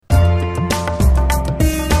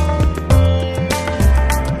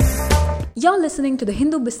You're listening to the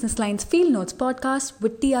Hindu Business Line's Field Notes podcast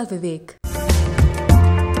with T.R. Vivek.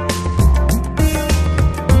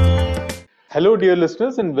 Hello, dear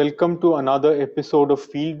listeners, and welcome to another episode of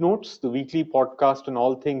Field Notes, the weekly podcast on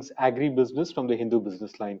all things agribusiness from the Hindu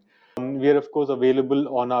Business Line. We are, of course,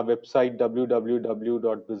 available on our website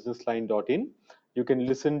www.businessline.in. You can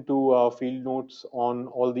listen to Field Notes on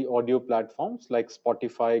all the audio platforms like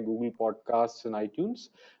Spotify, Google Podcasts, and iTunes,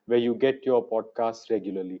 where you get your podcasts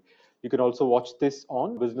regularly. You can also watch this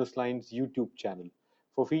on Business Line's YouTube channel.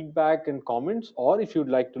 For feedback and comments, or if you'd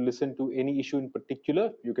like to listen to any issue in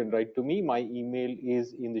particular, you can write to me. My email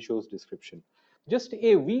is in the show's description. Just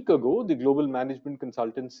a week ago, the global management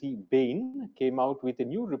consultancy Bain came out with a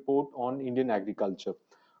new report on Indian agriculture.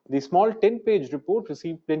 The small 10-page report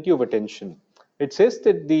received plenty of attention. It says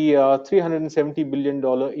that the $370 billion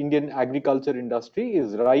Indian agriculture industry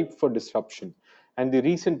is ripe for disruption, and the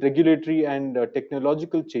recent regulatory and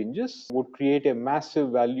technological changes would create a massive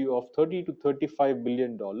value of $30 to $35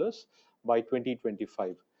 billion by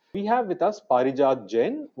 2025. We have with us Parijat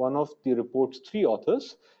Jain, one of the report's three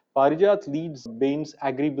authors. Parijat leads Bain's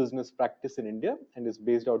agribusiness practice in India and is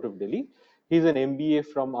based out of Delhi. He's an MBA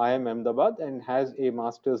from IIM Ahmedabad and has a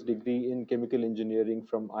master's degree in chemical engineering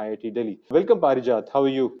from IIT Delhi. Welcome, Parijat. How are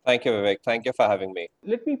you? Thank you, Vivek. Thank you for having me.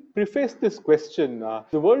 Let me preface this question.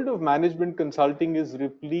 The world of management consulting is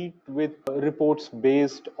replete with reports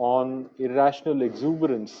based on irrational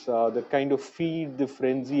exuberance that kind of feed the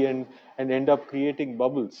frenzy and end up creating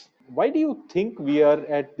bubbles. Why do you think we are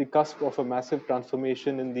at the cusp of a massive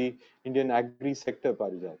transformation in the Indian agri sector,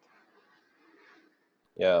 Parijat?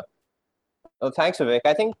 Yeah. Thanks, Vivek.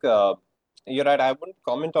 I think you're right. I wouldn't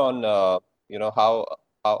comment on how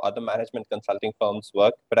other management consulting firms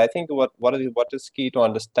work, but I think what is key to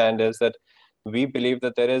understand is that we believe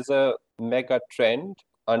that there is a mega trend,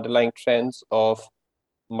 underlying trends of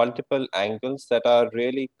multiple angles that are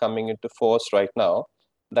really coming into force right now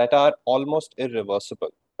that are almost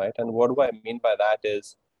irreversible, right? And what do I mean by that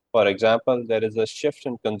is, for example, there is a shift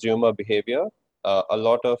in consumer behavior. A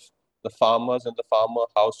lot of the farmers and the farmer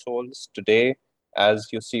households today, as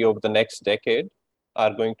you see over the next decade,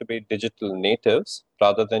 are going to be digital natives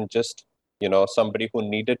rather than just, somebody who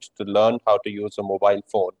needed to learn how to use a mobile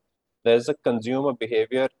phone. There's a consumer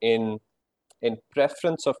behavior in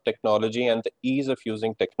preference of technology and the ease of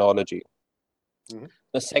using technology. Mm-hmm.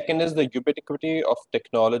 The second is the ubiquity of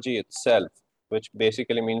technology itself, which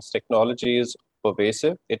basically means technology is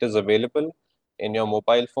pervasive. It is available in your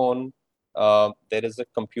mobile phone. There is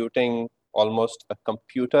almost a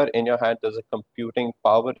computer in your hand. There's a computing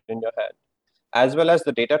power in your hand, as well as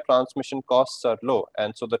the data transmission costs are low.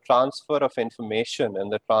 And so the transfer of information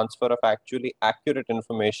and the transfer of actually accurate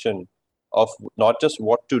information of not just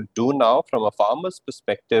what to do now from a farmer's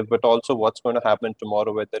perspective, but also what's going to happen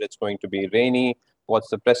tomorrow, whether it's going to be rainy, what's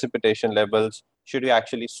the precipitation levels, should you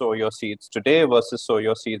actually sow your seeds today versus sow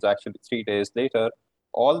your seeds actually 3 days later.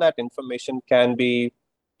 All that information can be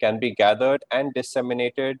gathered and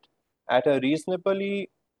disseminated at a reasonable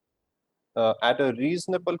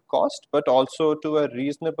cost, but also to a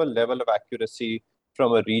reasonable level of accuracy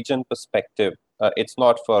from a region perspective. It's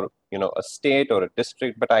not for a state or a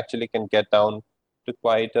district, but actually can get down to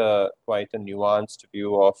quite a nuanced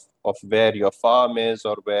view of where your farm is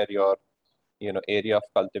or where your area of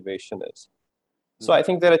cultivation is. So I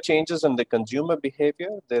think there are changes in the consumer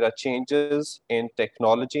behavior. There are changes in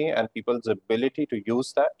technology and people's ability to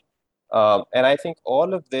use that. And I think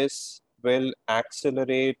all of this will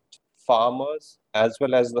accelerate farmers as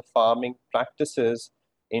well as the farming practices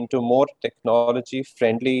into more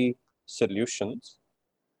technology-friendly solutions,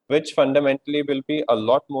 which fundamentally will be a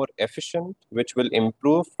lot more efficient, which will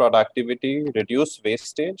improve productivity, reduce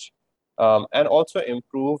wastage, and also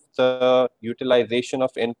improve the utilization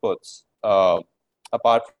of inputs,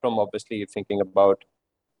 apart from obviously thinking about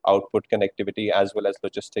output connectivity as well as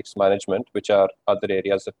logistics management, which are other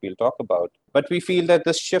areas that we'll talk about. But we feel that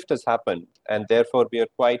this shift has happened, and therefore we are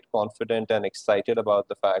quite confident and excited about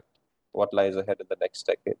the fact what lies ahead in the next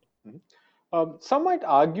decade. Mm-hmm. Some might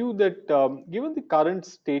argue that given the current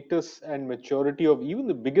status and maturity of even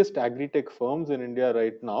the biggest agritech firms in India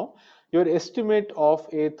right now, your estimate of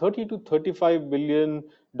a $30 to $35 billion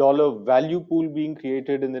value pool being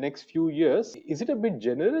created in the next few years, is it a bit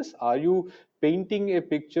generous? Are you painting a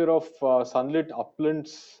picture of sunlit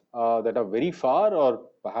uplands that are very far or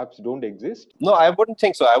perhaps don't exist? No, I wouldn't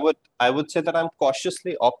think so. I would say that I'm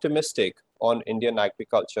cautiously optimistic on Indian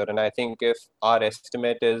agriculture, and I think if our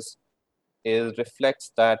estimate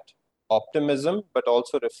reflects that optimism, but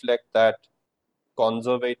also reflect that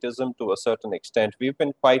conservatism to a certain extent. We've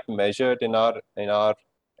been quite measured in our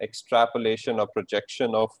extrapolation or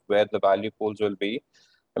projection of where the value pools will be.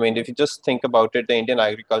 I mean, if you just think about it, the Indian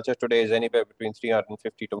agriculture today is anywhere between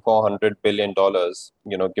 350 to $400 billion,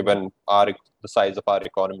 given the size of our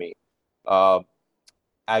economy. Uh,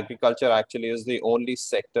 Agriculture actually is the only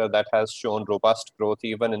sector that has shown robust growth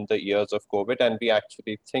even in the years of COVID, and we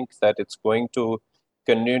actually think that it's going to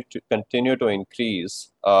continue to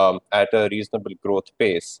increase at a reasonable growth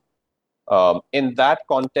pace. In that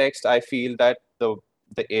context, I feel that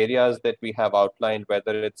the areas that we have outlined,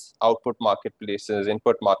 whether it's output marketplaces,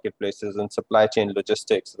 input marketplaces, and supply chain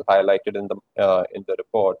logistics, highlighted in the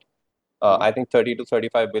report, I think 30 to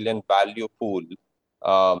 35 billion value pool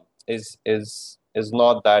um, is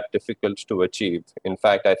not that difficult to achieve. In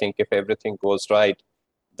fact, I think if everything goes right,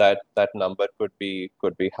 that number could be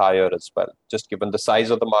higher as well, just given the size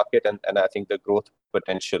of the market and I think the growth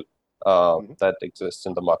potential that exists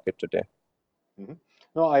in the market today. Mhm.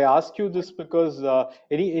 No, I ask you this because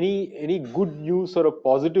any good news or a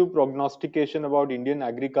positive prognostication about Indian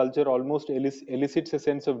agriculture almost elicits a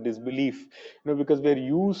sense of disbelief. Because we're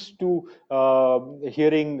used to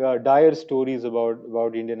hearing dire stories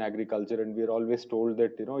about Indian agriculture, and we're always told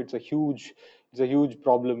that it's a huge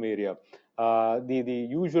problem area. The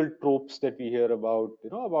usual tropes that we hear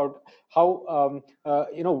about how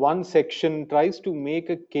one section tries to make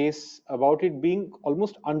a case about it being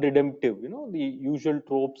almost unredemptive. The usual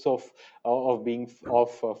tropes of being of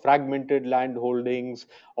fragmented land holdings,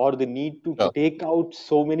 or the need to Sure. take out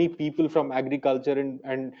so many people from agriculture,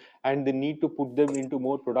 and the need to put them into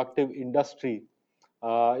more productive industry.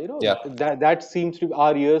 Yeah, That seems to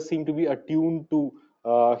our ears seem to be attuned to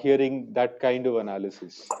hearing that kind of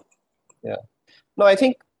analysis. yeah. No, I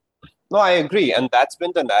think no, I agree, and that's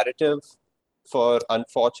been the narrative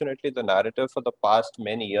unfortunately, the narrative for the past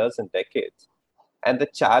many years and decades. And the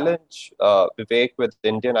challenge, Vivek, with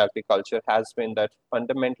Indian agriculture has been that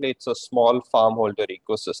fundamentally it's a small farmholder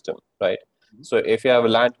ecosystem, right? So if you have a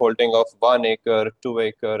land holding of 1 acre, 2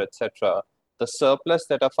 acre, etc., the surplus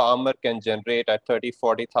that a farmer can generate at 30,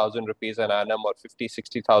 40,000 rupees an annum, or 50,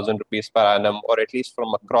 60,000 rupees per annum, or at least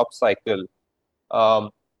from a crop cycle,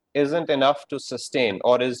 um, isn't enough to sustain,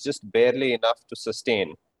 or is just barely enough to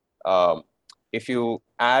sustain. Um, if you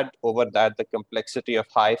add over that the complexity of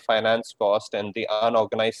high finance cost and the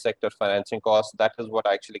unorganized sector financing cost, that is what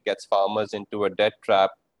actually gets farmers into a debt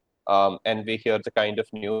trap. And we hear the kind of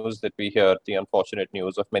news that we hear, the unfortunate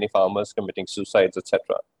news of many farmers committing suicides,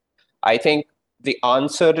 etc. I think the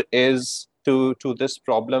answer is to this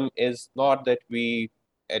problem is not that this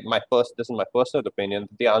is my personal opinion.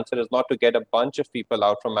 The answer is not to get a bunch of people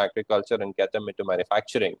out from agriculture and get them into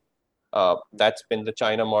manufacturing. That's been the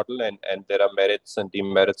China model, and there are merits and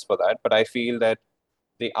demerits for that. But I feel that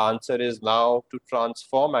the answer is now to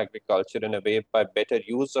transform agriculture in a way by better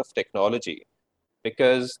use of technology,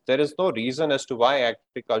 because there is no reason as to why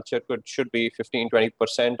agriculture should be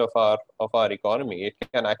 15-20% of our economy. It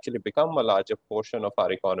can actually become a larger portion of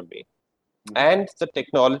our economy, and the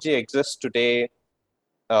technology exists today,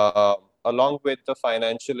 uh, along with the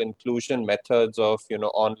financial inclusion methods of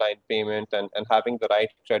online payment and having the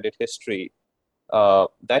right credit history,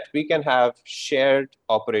 that we can have shared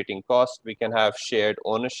operating costs, we can have shared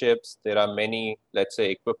ownerships. There are many, let's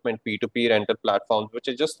say, equipment P2P rental platforms, which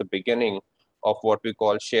is just the beginning of what we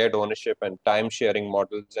call shared ownership and time sharing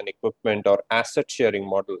models and equipment or asset sharing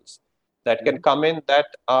models that can come in, that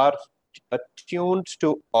are attuned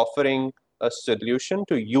to offering a solution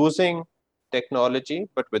to using technology,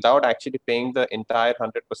 but without actually paying the entire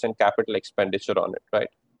 100% capital expenditure on it, right?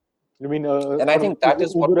 You mean And I sort of think that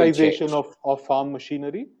is what will Uberization change. of farm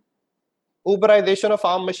machinery? Uberization of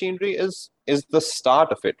farm machinery is the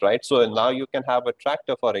start of it, right? So now you can have a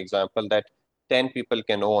tractor, for example, that 10 people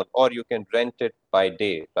can own, or you can rent it by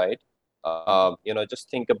day, right? Just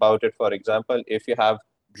think about it. For example, if you have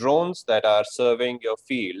drones that are surveying your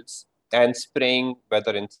fields and spraying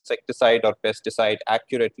whether insecticide or pesticide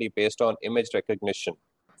accurately based on image recognition,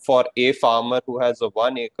 for a farmer who has a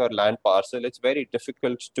 1 acre land parcel, it's very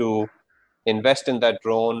difficult to invest in that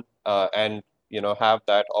drone and have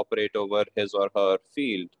that operate over his or her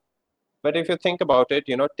field. But if you think about it,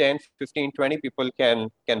 10, 15, 20 people can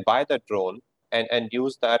buy that drone and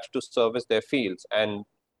use that to service their fields. And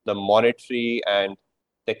the monetary and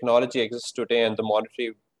technology exists today, and the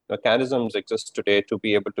monetary mechanisms exist today to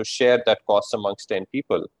be able to share that cost amongst 10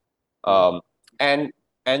 people. Um, and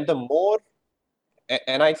and the more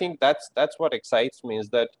and I think that's what excites me, is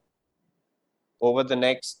that over the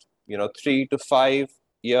next 3 to 5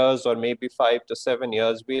 years, or maybe 5 to 7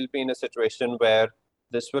 years, we'll be in a situation where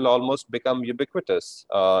this will almost become ubiquitous.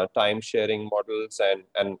 Time sharing models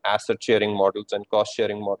and asset sharing models and cost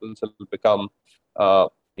sharing models will become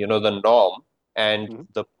the norm, and Mhm.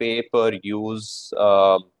 the pay per use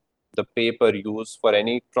for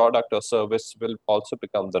any product or service will also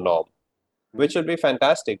become the norm, which Mhm. will be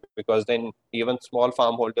fantastic, because then even small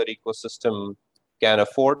farm holder ecosystem can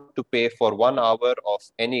afford to pay for 1 hour of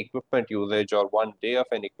any equipment usage or 1 day of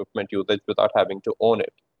any equipment usage without having to own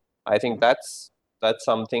it. I think Mhm. that's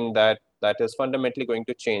something that is fundamentally going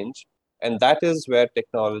to change, and that is where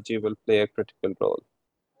technology will play a critical role.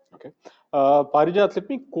 Okay. Parijat, let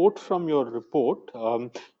me quote from your report.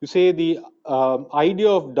 You say the idea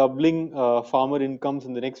of doubling farmer incomes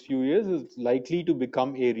in the next few years is likely to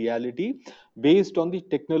become a reality based on the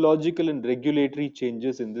technological and regulatory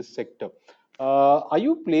changes in this sector. Are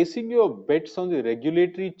you placing your bets on the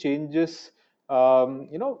regulatory changes,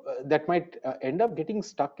 that might end up getting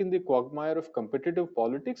stuck in the quagmire of competitive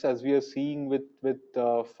politics, as we are seeing with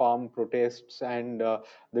farm protests and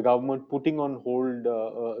the government putting on hold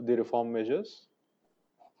the reform measures?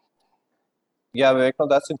 Yeah, Vivek, no,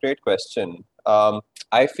 that's a great question.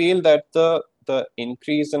 I feel that the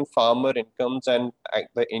increase in farmer incomes and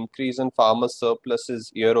the increase in farmer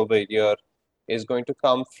surpluses year over year is going to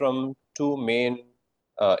come from two main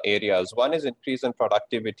areas. One is increase in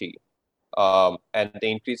productivity, and the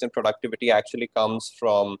increase in productivity actually comes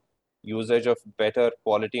from usage of better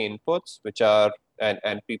quality inputs, which are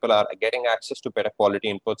and people are getting access to better quality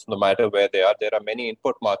inputs no matter where they are. There are many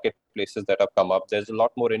input marketplaces that have come up. There's a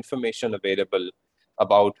lot more information available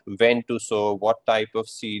about when to sow, what type of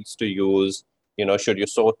seeds to use. Should you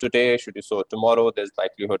sow today? Should you sow tomorrow? There's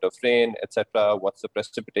likelihood of rain, etc. What's the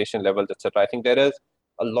precipitation levels, etc. I think there is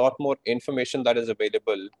a lot more information that is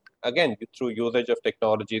available, again, through usage of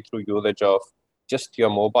technology, through usage of just your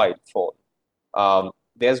mobile phone.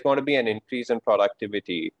 There's going to be an increase in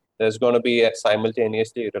productivity. There's going to be a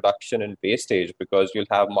simultaneously reduction in wastage, because you'll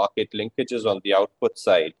have market linkages on the output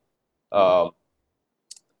side. Mhm. Um,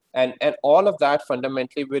 and all of that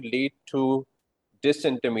fundamentally will lead to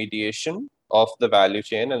disintermediation of the value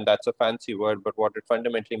chain. And that's a fancy word, but what it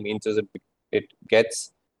fundamentally means is it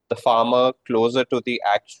gets the farmer closer to the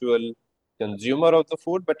actual consumer of the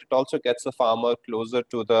food, but it also gets the farmer closer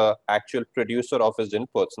to the actual producer of his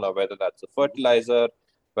inputs. Now, whether that's a Mhm. fertilizer,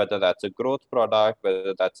 whether that's a growth product,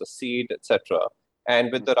 whether that's a seed, etc.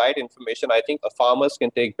 And with the Mhm. right information, I think farmers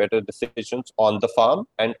can take better decisions on the farm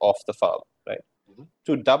and off the farm, right? Mhm.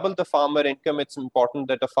 To double the farmer income, it's important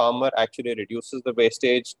that a farmer actually reduces the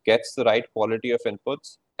wastage, gets the right quality of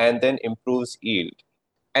inputs, and then improves yield.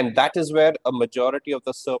 And that is where a majority of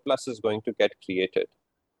the surplus is going to get created.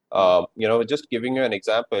 Mhm. Just giving you an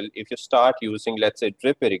example, if you start using, let's say,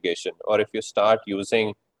 drip irrigation, or if you start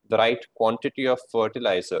using the right quantity of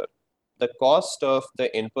fertilizer, the cost of the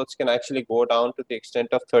inputs can actually go down to the extent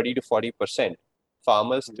of 30 to 40%.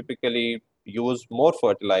 Farmers Mhm. typically use more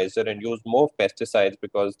fertilizer and use more pesticides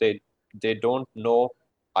because they don't know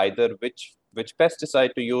either which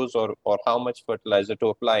pesticide to use, or how much fertilizer to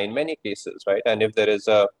apply in many cases, right? And if there is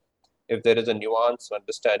a nuanced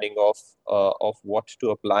understanding of what to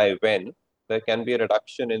apply when, there can be a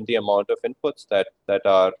reduction in the amount of inputs that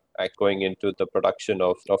are going into the production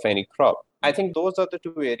of any crop. I think those are the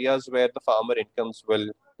two areas where the farmer incomes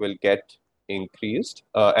will get increased,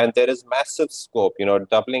 and there is massive scope.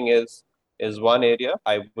 Doubling is one area.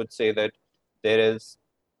 I would say that there is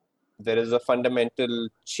there is a fundamental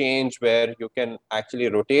change where you can actually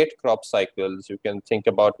rotate crop cycles. You can think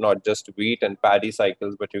about not just wheat and paddy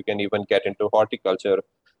cycles, but you can even get into horticulture,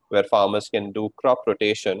 where farmers can do crop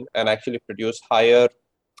rotation and actually produce higher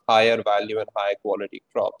value and higher quality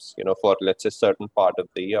crops, for, let's say, certain part of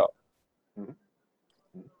the year. Mhm.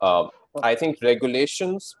 Mhm. Um, Uh, I think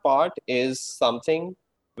regulations part is something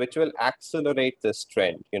which will accelerate this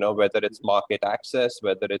trend, whether it's market access,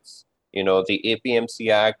 whether it's, the APMC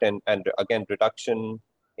Act, and again, reduction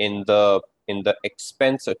in the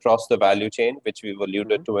expense across the value chain, which we've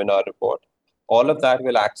alluded mhm. to in our report. All of Mhm. that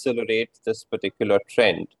will accelerate this particular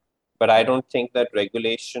trend. But I Mhm. don't think that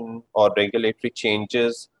regulation or regulatory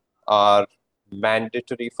changes are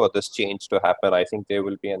mandatory for this change to happen. I think there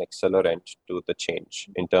will be an accelerant to the change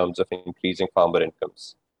in terms of increasing farmer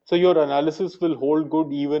incomes. So your analysis will hold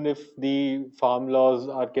good even if the farm laws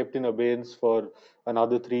are kept in abeyance for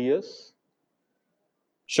another 3 years?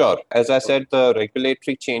 Sure, as I Okay. said, the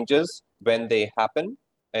regulatory changes, when they happen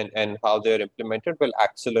and how they're implemented, will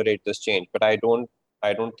accelerate this change. But I don't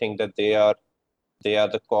think that they are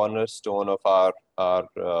the cornerstone of our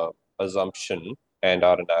assumption and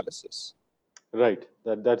our analysis. Right.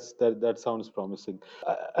 That sounds promising.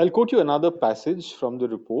 I'll quote you another passage from the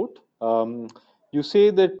report. You say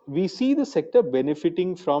that we see the sector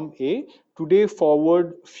benefiting from a today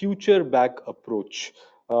forward, future back approach.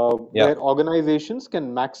 where organizations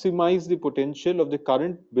can maximize the potential of the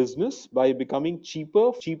current business by becoming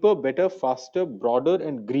cheaper, better, faster, broader,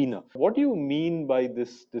 and greener. What do you mean by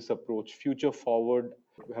this approach? Future forward.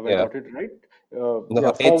 Have I Yeah. got it right?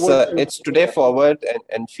 No, Forward. it's today forward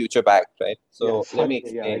and future back, right? Yeah, So let me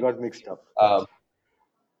sorry. Yeah, I explain. got mixed up. Um,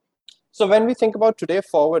 so when we think about today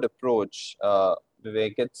forward approach,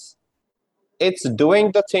 Vivek, it's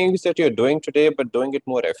doing the things that you're doing today, but doing it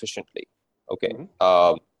more efficiently. Okay.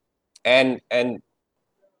 Mhm. And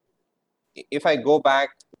if I go back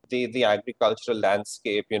the agricultural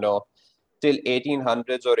landscape, till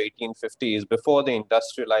 1800s or 1850s, before the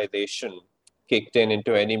industrialization kicked in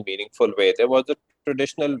into any meaningful way, there was a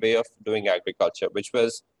traditional way of doing agriculture, which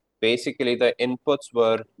was basically the inputs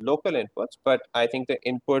were local inputs, but I think the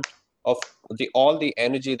input of all the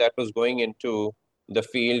energy that was going into the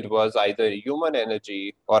field was either human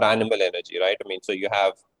energy or animal energy, right? I mean, so you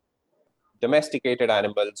have domesticated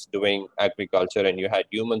animals doing agriculture and you had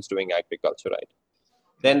humans doing agriculture, right?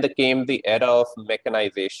 Then there came the era of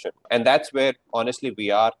mechanization. And that's where, honestly, we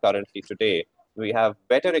are currently today. We have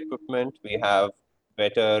better equipment, we have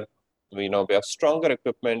better, we have stronger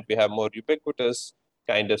equipment, we have more ubiquitous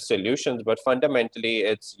kind of solutions, but fundamentally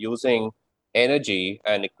it's using energy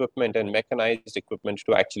and equipment and mechanized equipment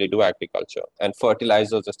to actually do agriculture. And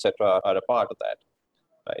fertilizers, etc., are a part of that,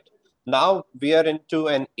 right? Now we are into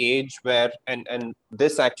an age where, and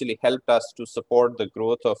this actually helped us to support the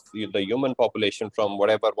growth of the human population from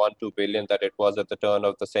whatever 1-2 billion that it was at the turn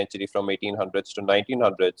of the century, from 1800s to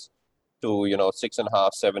 1900s, to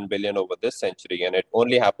 6.5-7 billion over this century. And it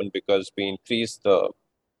only happened because we increased the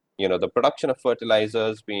production of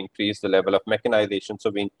fertilizers, we increased the level of mechanization, so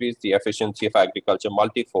we increased the efficiency of agriculture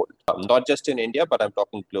multifold, not just in India, but I'm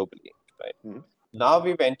talking globally, right? Mhm. Now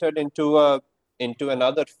we've entered into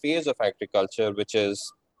another phase of agriculture, which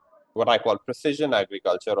is what I call precision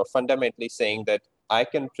agriculture, or fundamentally saying that I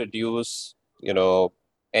can produce,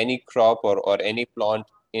 any crop or any plant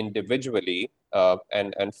individually,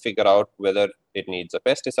 and figure out whether it needs a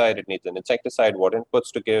pesticide, it needs an insecticide, what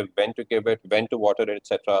inputs to give, when to give it, when to water it,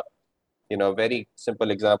 etc. A very simple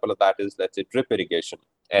example of that is, let's say, drip irrigation.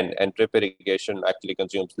 And drip irrigation actually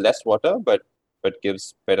consumes less water, but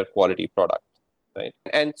gives better quality product, right?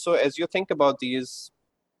 And so as you think about these,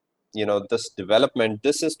 this development,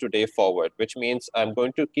 this is today forward, which means I'm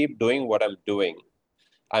going to keep doing what I'm doing.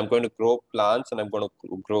 I'm going to grow plants and I'm going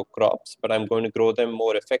to grow crops, but I'm going to grow them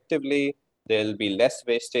more effectively. There'll be less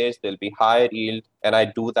wastage, there'll be higher yield, and I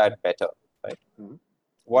do that better, right? Mhm.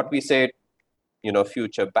 What we say,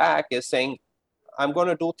 future back, is saying I'm going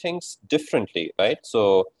to do things differently, right?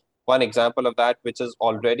 So one example of that, which is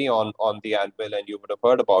already on the anvil and you would have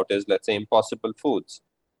heard about, is, let's say, Impossible Foods.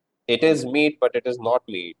 It is meat, but it is not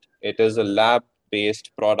meat. It is a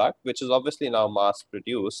lab-based product, which is obviously now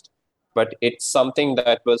mass-produced, but it's something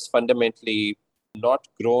that was fundamentally not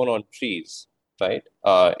grown on trees, right?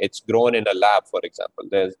 It's grown in a lab, for example.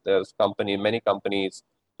 There's many companies,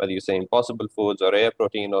 whether you say Impossible Foods or Air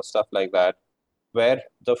Protein or stuff like that, where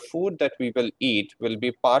the food that we will eat will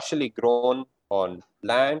be partially grown on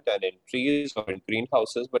land and in trees or in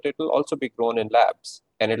greenhouses, but it will also be grown in labs.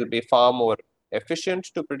 And it'll be far more efficient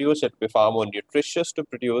to produce, it'll be far more nutritious to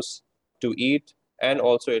produce, to eat, and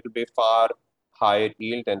also it'll be far higher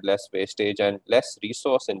yield and less wastage and less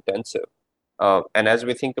resource intensive. And as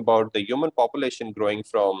we think about the human population growing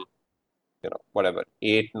from, whatever,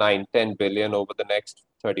 8, 9, 10 billion over the next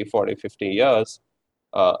 30, 40, 50 years,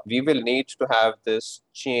 we will need to have this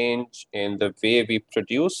change in the way we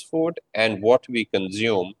produce food and what we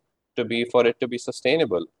consume for it to be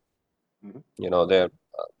sustainable. Mhm. There,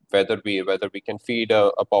 whether we can feed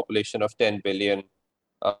a population of 10 billion,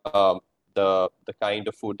 um, the kind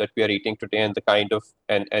of food that we are eating today and the kind of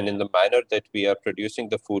and in the manner that we are producing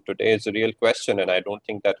the food today is a real question, and I don't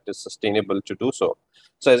think that it is sustainable to do so.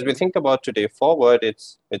 So as we think about today forward,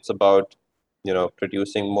 it's about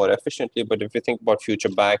producing more efficiently, but if you think about future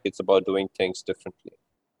back, it's about doing things differently.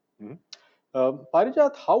 Mhm.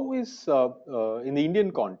 Parijat, how is, in the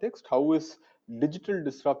Indian context, how is digital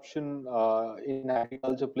disruption in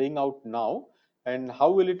agriculture playing out now, and how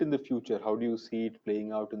will it in the future? How do you see it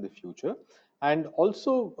playing out in the future? And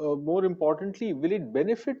also, more importantly, will it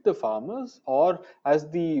benefit the farmers, or as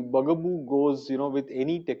the bugaboo goes, with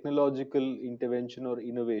any technological intervention or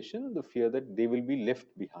innovation, the fear that they will be left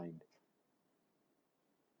behind?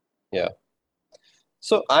 Yeah.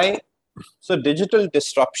 So digital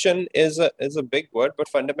disruption is a big word, but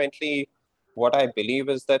fundamentally, what I believe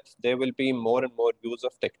is that there will be more and more use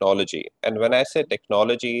of technology. And when I say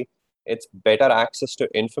technology, it's better access to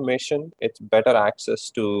information, it's better access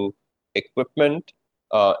to equipment,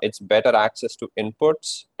 it's better access to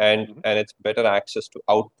inputs, and it's better access to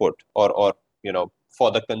output, or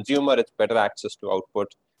for the consumer, it's better access to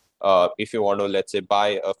output. If you want to, let's say,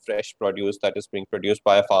 buy a fresh produce that is being produced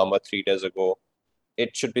by a farmer 3 days ago,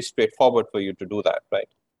 it should be straightforward for you to do that, right?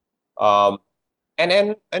 Um,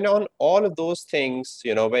 and on all of those things,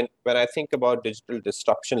 when I think about digital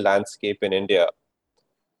disruption landscape in India,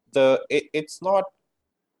 it's not,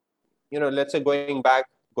 let's say, going back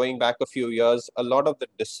a few years, a lot of the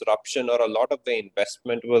disruption or a lot of the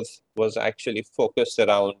investment was actually focused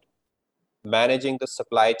around managing the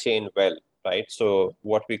supply chain well, right? So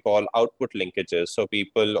what we call output linkages. So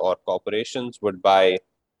people or corporations would buy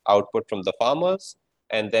output from the farmers,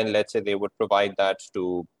 and then let's say they would provide that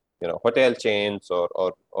to hotel chains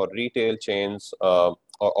or retail chains,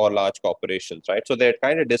 or large corporations, right? So they're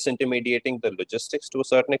kind of disintermediating the logistics to a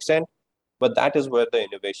certain extent, but that is where the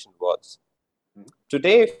innovation was.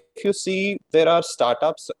 Today, if you see, there are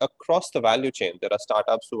startups across the value chain. There are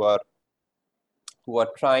startups who are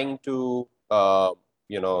trying to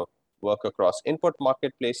work across input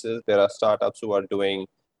marketplaces. There are startups who are doing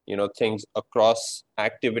things across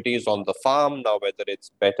activities on the farm now, whether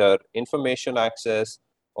it's better information access,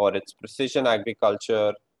 or it's precision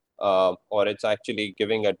agriculture, or it's actually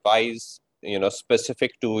giving advice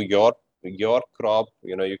specific to your crop.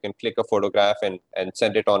 You can click a photograph and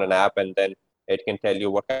send it on an app, and then it can tell you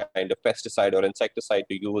what kind of pesticide or insecticide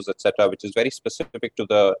to use, etc., which is very specific to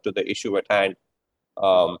the issue at hand.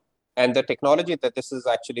 And the technology that this is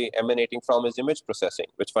actually emanating from is image processing,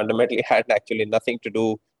 which fundamentally had actually nothing to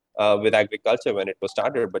do with agriculture when it was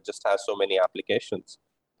started, but just has so many applications.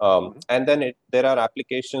 And then there are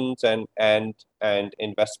applications and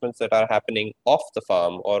investments that are happening off the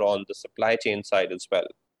farm or on the supply chain side as well,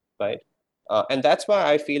 right? And that's why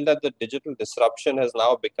I feel that the digital disruption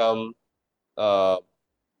uh,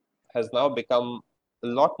 has now become a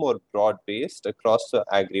lot more broad-based across the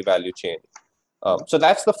agri value chain. So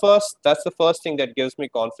that's the first thing that gives me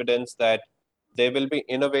confidence that there will be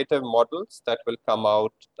innovative models that will come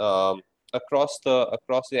out across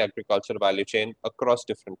the agriculture value chain, across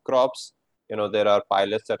different crops. There are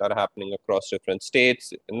pilots that are happening across different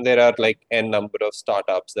states, and there are like n number of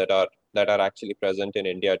startups that are actually present in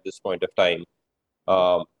India at this point of time.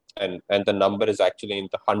 Um, and the number is actually in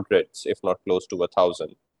the hundreds, if not close to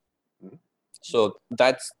 1,000. So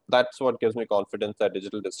that's what gives me confidence that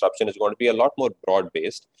digital disruption is going to be a lot more broad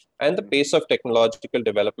based, and the pace of technological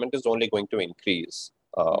development is only going to increase.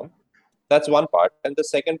 That's one part. And the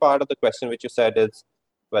second part of the question, which you said, is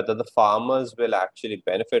whether the farmers will actually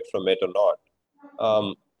benefit from it or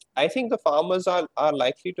not. I think the farmers are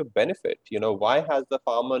likely to benefit. Why has the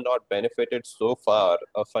farmer not benefited so far?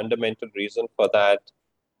 A fundamental reason for that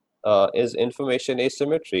is information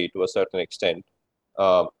asymmetry to a certain extent.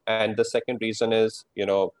 And the second reason is,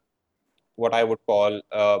 what I would call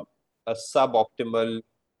a suboptimal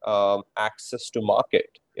access to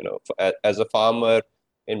market. As a farmer,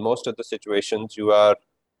 in most of the situations, you are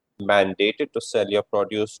mandated to sell your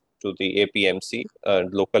produce to the APMC,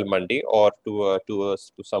 local mandi, or to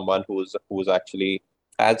someone who's actually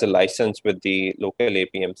has a license with the local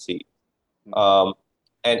APMC. Um,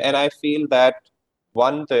 and I feel that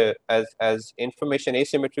as information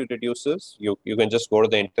asymmetry reduces, you can just go to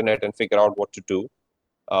the internet and figure out what to do.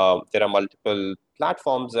 There are multiple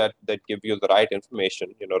platforms that give you the right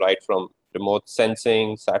information, right from remote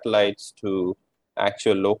sensing, satellites, to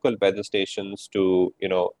actual local weather stations, to,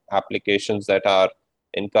 applications that are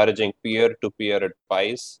encouraging peer-to-peer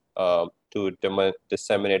advice to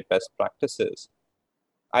disseminate best practices.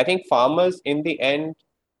 I think farmers in the end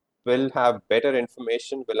will have better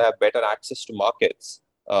information, will have better access to markets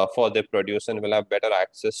for their produce, and will have better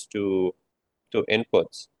access to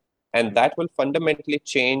inputs, and that will fundamentally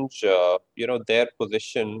change their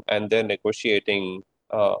position and their negotiating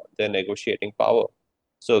power.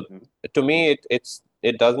 So to me,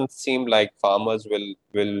 it doesn't seem like farmers will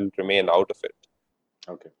remain out of it.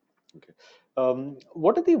 Okay. Okay.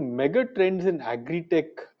 What are the mega trends in agri-tech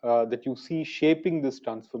that you see shaping this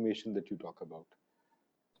transformation that you talk about?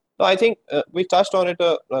 No, I think we touched on it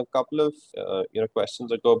a couple of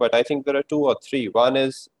questions ago, but I think there are two or three. One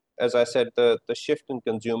is, as I said, the shift in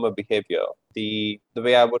consumer behavior. The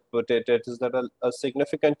way I would put it is that a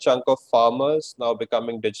significant chunk of farmers now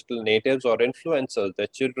becoming digital natives or influencers, their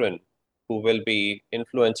children, who will be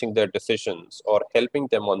influencing their decisions or helping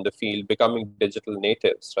them on the field, becoming digital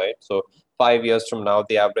natives, right? So 5 years from now,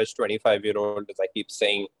 the average 25-year-old, as I keep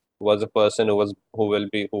saying, was a person who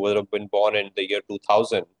would have been born in the year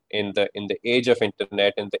 2000, in the age of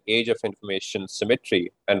internet, in the age of information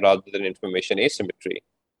symmetry, and rather than information asymmetry.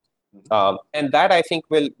 And that I think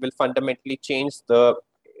will fundamentally change the,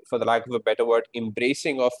 for the lack of a better word,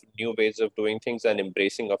 embracing of new ways of doing things and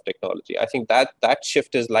embracing of technology. I think that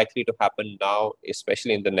shift is likely to happen now,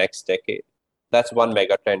 especially in the next decade. That's one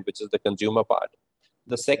mega trend, which is the consumer part.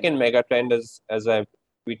 The second mega trend is,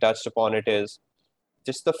 we touched upon it, is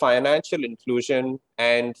just the financial inclusion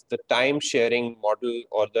and the time sharing model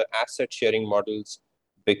or the asset sharing models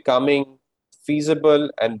becoming feasible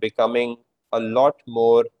and becoming a lot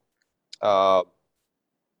more uh,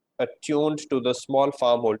 attuned to the small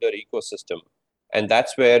farm holder ecosystem. And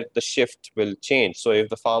that's where the shift will change. So if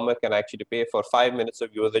the farmer can actually pay for 5 minutes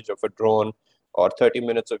of usage of a drone or 30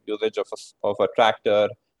 minutes of usage of a tractor,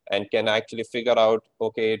 and can actually figure out,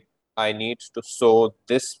 okay, I need to sow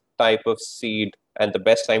this type of seed, and the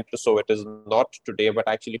best time to sow it is not today, but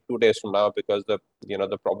actually 2 days from now, because the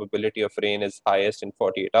probability of rain is highest in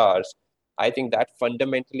 48 hours. I think that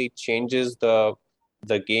fundamentally changes the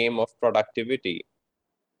game of productivity.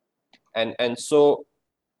 And so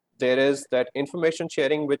there is that information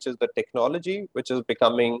sharing, which is the technology which is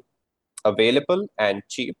becoming available and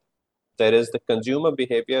cheap. There is the consumer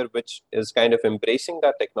behavior, which is kind of embracing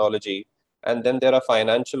that technology. And then there are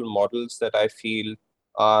financial models that I feel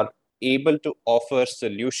are able to offer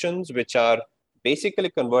solutions which are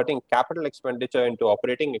basically converting capital expenditure into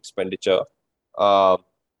operating expenditure, uh,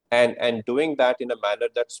 and doing that in a manner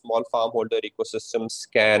that small farm holder ecosystems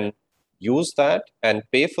can use that and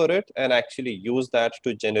pay for it, and actually use that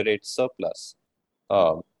to generate surplus.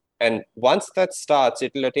 Um, and once that starts,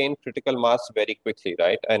 it will attain critical mass very quickly,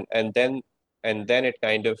 right? And then it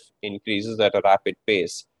kind of increases at a rapid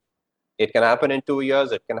pace. It can happen in 2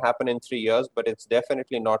 years, it can happen in 3 years, but it's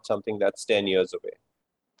definitely not something that's 10 years away.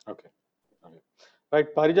 Okay. Okay.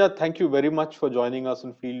 Right, Parijat, thank you very much for joining us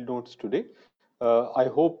on Field Notes today. I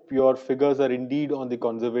hope your figures are indeed on the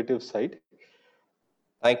conservative side.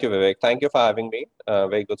 Thank you, Vivek. Thank you for having me.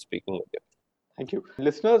 Very good speaking with you. Thank you.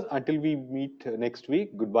 Listeners, until we meet next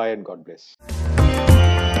week, goodbye and God bless.